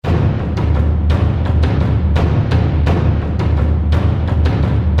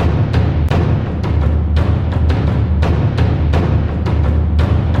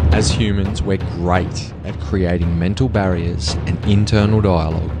As humans, we're great at creating mental barriers and internal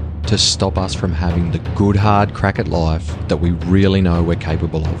dialogue to stop us from having the good hard crack at life that we really know we're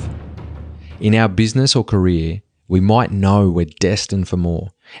capable of. In our business or career, we might know we're destined for more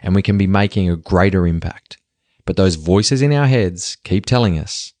and we can be making a greater impact. But those voices in our heads keep telling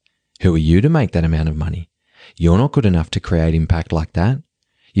us, who are you to make that amount of money? You're not good enough to create impact like that.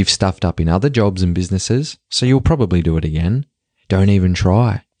 You've stuffed up in other jobs and businesses, so you'll probably do it again. Don't even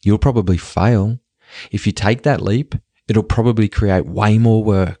try. You'll probably fail. If you take that leap, it'll probably create way more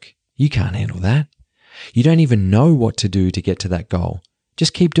work. You can't handle that. You don't even know what to do to get to that goal.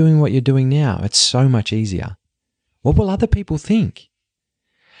 Just keep doing what you're doing now. It's so much easier. What will other people think?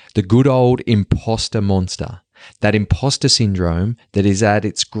 The good old imposter monster, that imposter syndrome that is at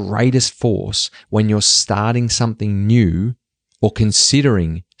its greatest force when you're starting something new or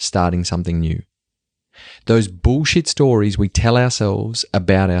considering starting something new. Those bullshit stories we tell ourselves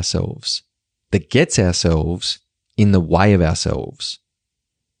about ourselves that gets ourselves in the way of ourselves.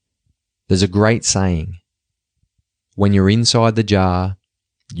 There's a great saying, when you're inside the jar,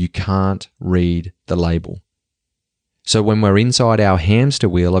 you can't read the label. So when we're inside our hamster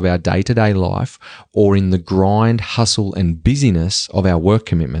wheel of our day-to-day life or in the grind, hustle, and busyness of our work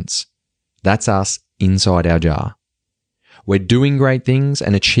commitments, that's us inside our jar. We're doing great things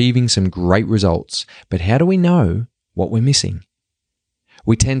and achieving some great results, but how do we know what we're missing?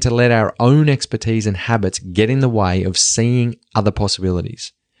 We tend to let our own expertise and habits get in the way of seeing other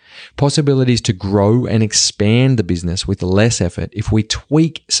possibilities. Possibilities to grow and expand the business with less effort if we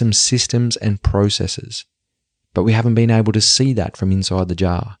tweak some systems and processes. But we haven't been able to see that from inside the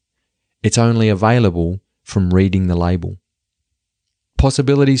jar. It's only available from reading the label.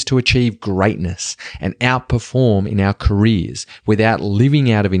 Possibilities to achieve greatness and outperform in our careers without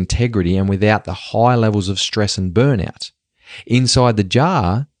living out of integrity and without the high levels of stress and burnout. Inside the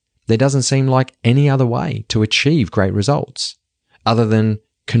jar, there doesn't seem like any other way to achieve great results other than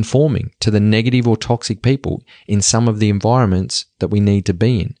conforming to the negative or toxic people in some of the environments that we need to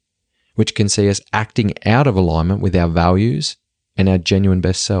be in, which can see us acting out of alignment with our values and our genuine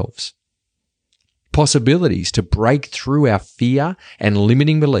best selves. Possibilities to break through our fear and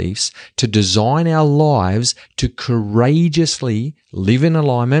limiting beliefs to design our lives to courageously live in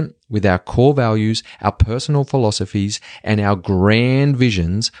alignment with our core values, our personal philosophies, and our grand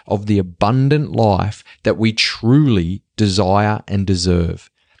visions of the abundant life that we truly desire and deserve.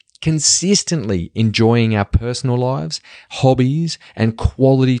 Consistently enjoying our personal lives, hobbies, and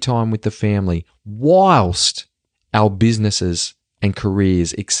quality time with the family whilst our businesses and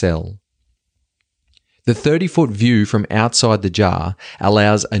careers excel. The 30-foot view from outside the jar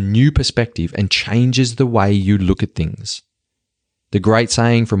allows a new perspective and changes the way you look at things. The great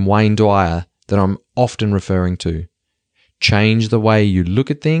saying from Wayne Dyer that I'm often referring to, change the way you look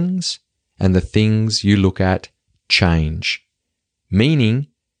at things and the things you look at change. Meaning,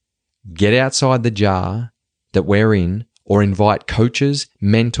 get outside the jar that we're in or invite coaches,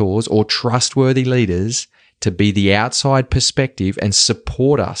 mentors, or trustworthy leaders to be the outside perspective and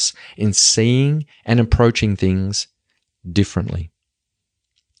support us in seeing and approaching things differently.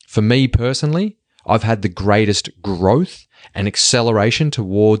 For me personally, I've had the greatest growth and acceleration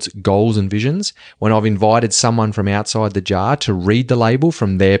towards goals and visions when I've invited someone from outside the jar to read the label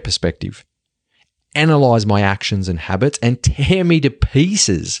from their perspective, analyze my actions and habits, and tear me to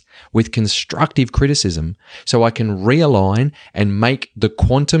pieces with constructive criticism so I can realign and make the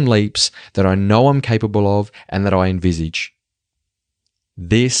quantum leaps that I know I'm capable of and that I envisage.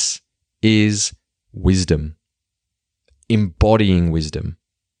 This is wisdom, embodying wisdom.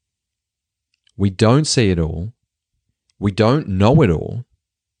 We don't see it all. We don't know it all.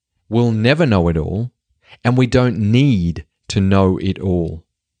 We'll never know it all. And we don't need to know it all.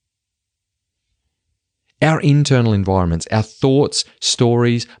 Our internal environments, our thoughts,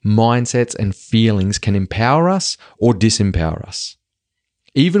 stories, mindsets, and feelings can empower us or disempower us.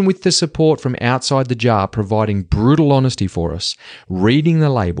 Even with the support from outside the jar providing brutal honesty for us, reading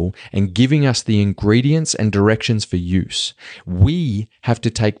the label and giving us the ingredients and directions for use, we have to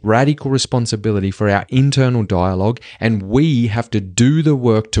take radical responsibility for our internal dialogue, and we have to do the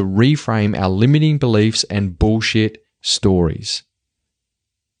work to reframe our limiting beliefs and bullshit stories.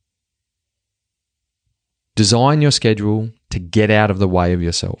 Design your schedule to get out of the way of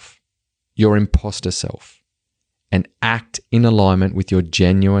yourself, your imposter self, and act in alignment with your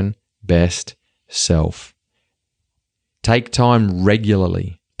genuine best self. Take time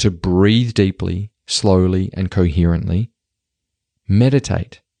regularly to breathe deeply, slowly, and coherently.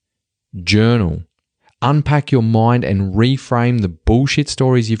 Meditate, journal, unpack your mind and reframe the bullshit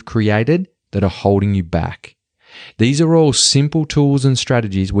stories you've created that are holding you back. These are all simple tools and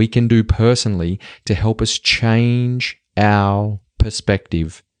strategies we can do personally to help us change our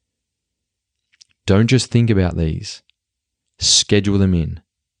perspective. Don't just think about these. Schedule them in.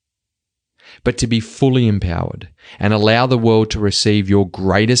 But to be fully empowered and allow the world to receive your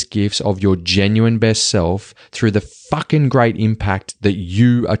greatest gifts of your genuine best self through the fucking great impact that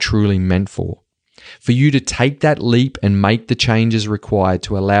you are truly meant for. For you to take that leap and make the changes required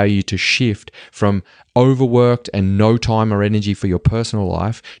to allow you to shift from overworked and no time or energy for your personal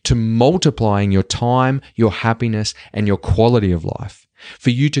life to multiplying your time, your happiness, and your quality of life.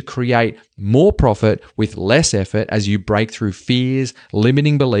 For you to create more profit with less effort as you break through fears,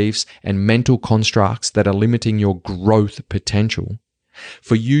 limiting beliefs, and mental constructs that are limiting your growth potential.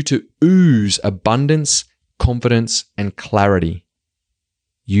 For you to ooze abundance, confidence, and clarity.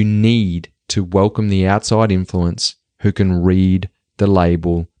 You need to welcome the outside influence who can read the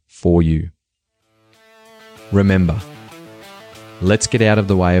label for you. Remember, let's get out of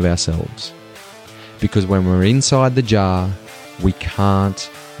the way of ourselves. Because when we're inside the jar, we can't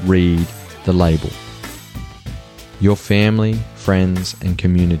read the label. Your family, friends, and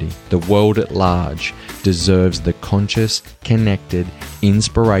community, the world at large, deserves the conscious, connected,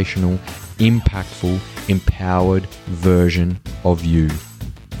 inspirational, impactful, empowered version of you.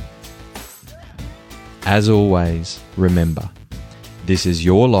 As always, remember, this is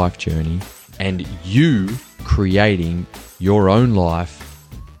your life journey and you creating your own life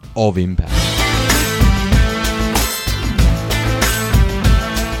of impact.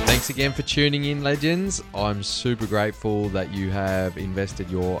 Thanks again for tuning in, legends. I'm super grateful that you have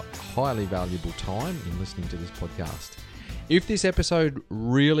invested your highly valuable time in listening to this podcast. If this episode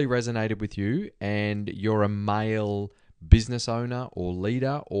really resonated with you and you're a male business owner or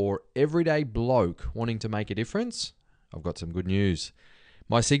leader or everyday bloke wanting to make a difference, I've got some good news.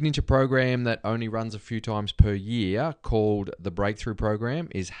 My signature program that only runs a few times per year, called the Breakthrough Program,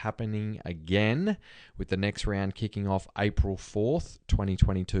 is happening again, with the next round kicking off April 4th,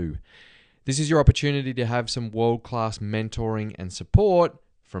 2022. This is your opportunity to have some world-class mentoring and support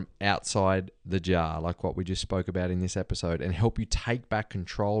from outside the jar, like what we just spoke about in this episode, and help you take back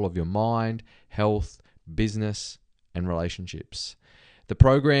control of your mind, health, business, and relationships. The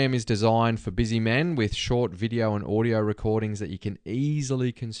program is designed for busy men with short video and audio recordings that you can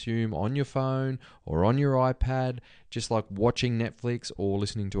easily consume on your phone or on your iPad, just like watching Netflix or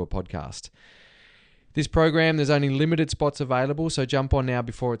listening to a podcast. This program, there's only limited spots available, so jump on now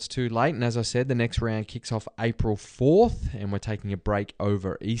before it's too late. And as I said, the next round kicks off April 4th, and we're taking a break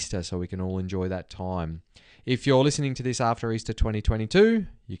over Easter so we can all enjoy that time. If you're listening to this after Easter 2022,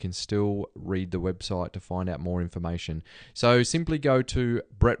 you can still read the website to find out more information. So simply go to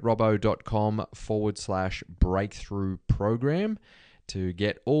brettrobbo.com/breakthrough program to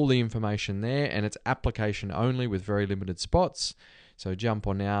get all the information there, and it's application only with very limited spots. So jump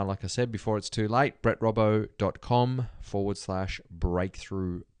on now, like I said, before it's too late,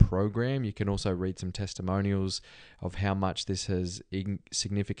 brettrobbo.com/breakthrough program. You can also read some testimonials of how much this has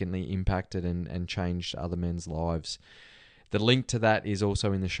significantly impacted and changed other men's lives. The link to that is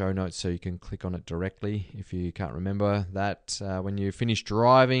also in the show notes, so you can click on it directly if you can't remember that when you finish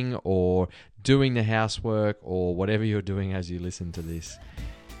driving or doing the housework or whatever you're doing as you listen to this.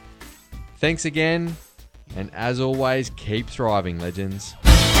 Thanks again. And as always, keep thriving, legends.